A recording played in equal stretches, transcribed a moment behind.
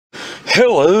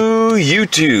Hello,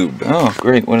 YouTube. Oh,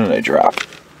 great. What did I drop?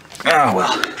 Oh,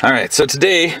 well. Alright, so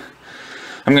today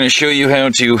I'm going to show you how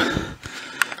to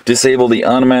disable the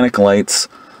automatic lights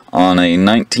on a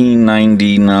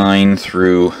 1999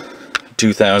 through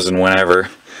 2000 whenever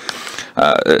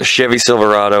Chevy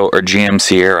Silverado or GM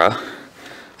Sierra.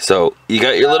 So you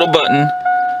got your little button,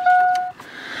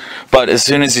 but as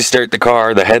soon as you start the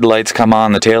car, the headlights come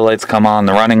on, the tail lights come on,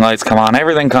 the running lights come on,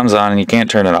 everything comes on and you can't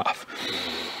turn it off.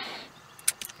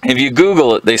 If you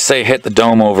Google it, they say hit the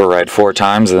dome override 4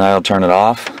 times and that'll turn it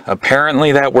off.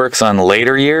 Apparently that works on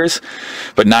later years,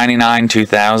 but 99,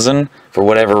 2000, for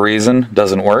whatever reason,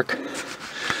 doesn't work.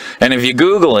 And if you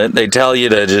Google it, they tell you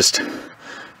to just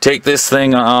take this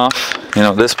thing off, you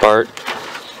know, this part,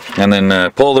 and then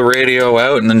pull the radio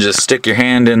out and then just stick your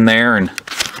hand in there and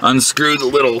unscrew the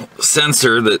little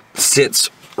sensor that sits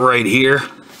right here.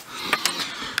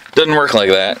 Doesn't work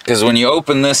like that, because when you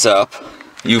open this up,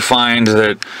 you find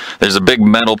that there's a big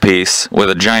metal piece with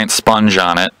a giant sponge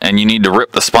on it, and you need to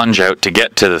rip the sponge out to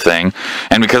get to the thing.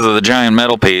 And because of the giant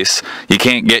metal piece, you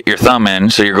can't get your thumb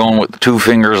in, so you're going with 2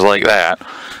 fingers like that.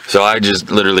 So I just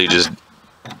literally just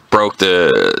broke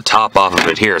the top off of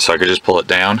it here so I could just pull it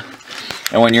down.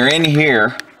 And when you're in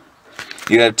here,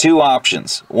 you have 2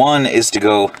 options. One is to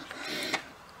go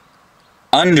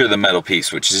under the metal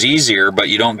piece, which is easier, but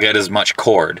you don't get as much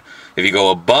cord. If you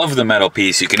go above the metal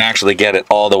piece, you can actually get it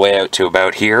all the way out to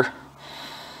about here.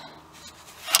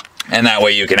 And that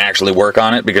way you can actually work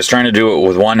on it, because trying to do it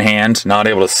with one hand, not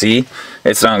able to see,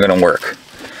 it's not going to work.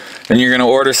 Then you're going to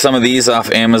order some of these off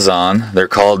Amazon. They're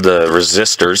called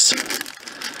resistors.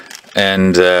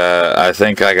 And I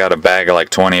think I got a bag of like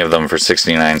 20 of them for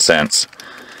 69 cents.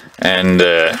 And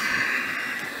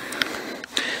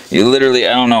you literally,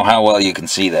 I don't know how well you can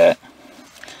see that.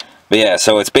 But yeah,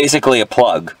 so it's basically a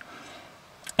plug.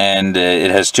 And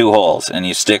it has 2 holes, and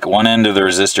you stick one end of the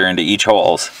resistor into each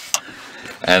holes,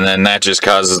 and then that just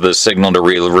causes the signal to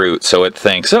reroute. So it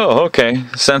thinks, oh, okay,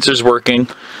 sensor's working,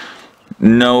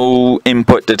 no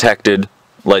input detected,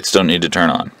 lights don't need to turn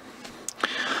on.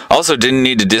 Also, didn't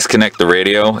need to disconnect the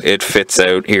radio. It fits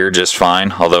out here just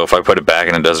fine, although if I put it back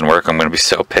and it doesn't work, I'm going to be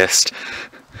so pissed.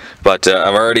 But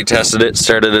I've already tested it,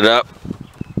 started it up.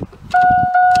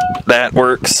 That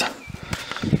works.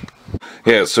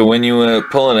 Yeah, so when you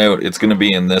pull it out, it's going to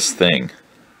be in this thing.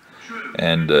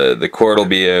 And the cord will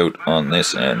be out on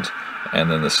this end,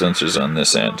 and then the sensor's on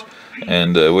this end.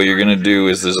 And what you're going to do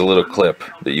is there's a little clip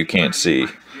that you can't see.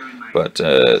 But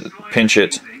pinch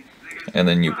it, and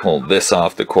then you pull this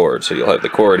off the cord. So you'll have the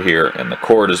cord here, and the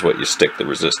cord is what you stick the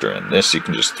resistor in. This you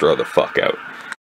can just throw the fuck out.